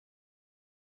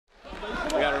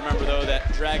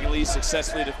Dragon Lee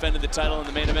successfully defended the title in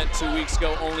the main event 2 weeks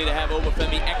ago, only to have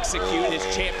Obafemi execute his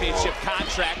championship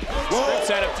contract. Scripts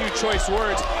had a few choice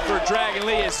words for Dragon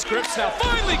Lee as Scripts now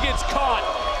finally gets caught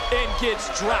and gets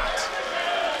dropped.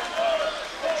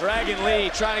 Dragon Lee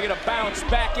trying to get a bounce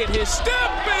back in his step,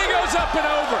 and he goes up and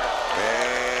over.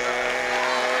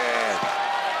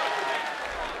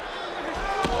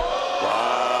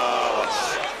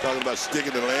 Talking about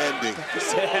sticking the landing.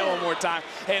 Say that one more time.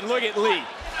 And look at Lee.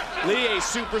 Lee, a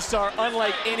superstar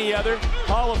unlike any other.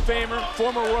 Hall of Famer,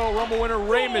 former Royal Rumble winner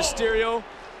Rey Mysterio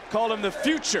called him the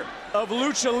future of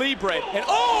Lucha Libre. And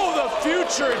oh, the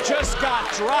future just got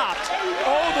dropped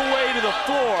all the way to the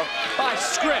floor by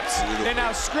Scripts. And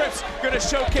now Scripts gonna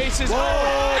showcase his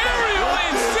aerial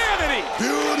insanity.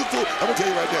 Beautiful. I'm gonna tell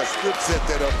you right now, Scripts set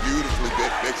that up beautifully,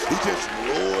 Big. He just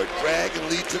lured Dragon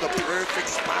Lee to the perfect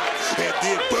spot, and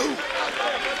then boom.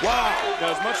 Wow.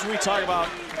 Now, as much as we talk about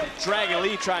Dragon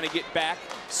Lee trying to get back,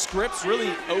 Scripts really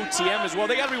OTM as well.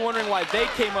 They gotta be wondering why they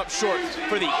came up short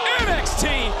for the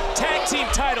NXT Tag Team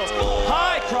titles.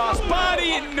 High cross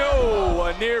body, and no,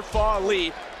 a near fall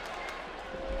lead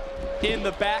in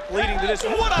the back, leading to this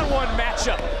one-on-one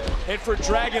matchup. And for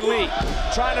Dragon Lee,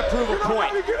 trying to prove a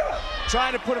point,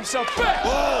 trying to put himself back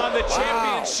on the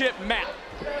championship map.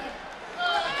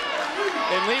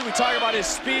 And Lee, we talk about his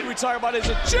speed, we talk about his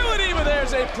agility, but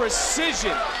there's a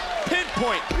precision,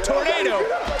 pinpoint, tornado,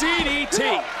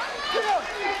 DDT.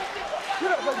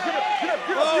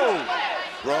 Whoa.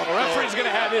 The referee's gonna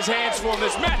have his hands full in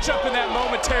this matchup in that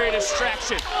momentary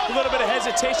distraction. A little bit of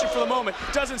hesitation for the moment.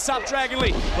 Doesn't stop Dragon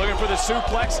Lee. Looking for the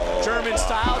suplex, German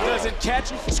style, doesn't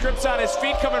catch. Scripts on his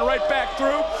feet, coming right back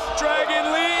through.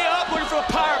 Dragon Lee up, looking for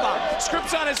the powerbomb.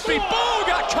 Scripts on his feet, boom,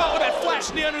 got caught with that flash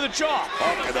knee under the jaw.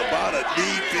 Talking about a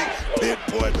knee,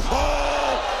 pinpoint.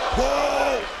 Oh,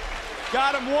 whoa.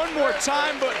 Got him one more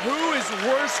time, but who is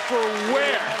worse for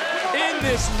wear in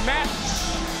this match?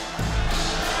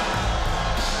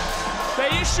 They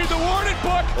issued the warning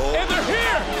book, and they're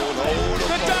here.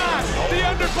 The Don, the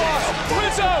underboss,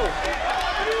 Rizzo.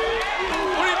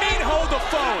 What do you mean, hold the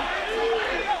phone?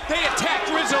 They attacked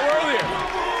Rizzo earlier.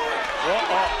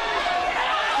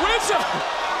 Rizzo,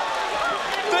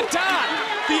 the Don,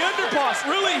 the underboss,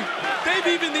 really, they've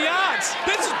evened the odds.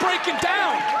 This is breaking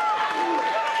down.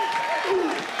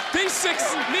 These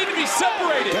six need to be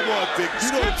separated. Come on, Vic.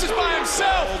 Scripts is by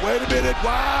himself. Oh, wait a minute,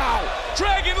 wow.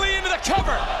 Dragon Lee into the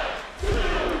cover.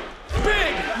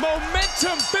 Big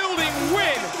momentum-building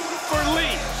win for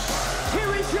Lee.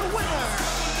 Here is your winner,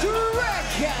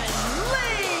 Dragon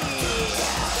Lee.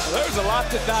 Well, there's a lot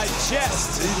to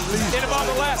digest in about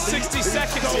the last 60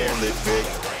 seconds here.